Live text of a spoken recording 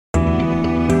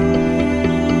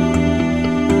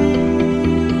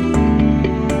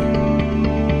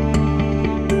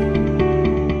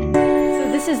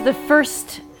the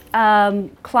first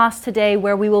class today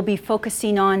where we will be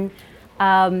focusing on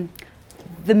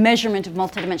the measurement of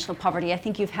multidimensional poverty. I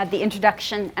think you've had the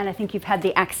introduction and I think you've had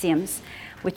the axioms.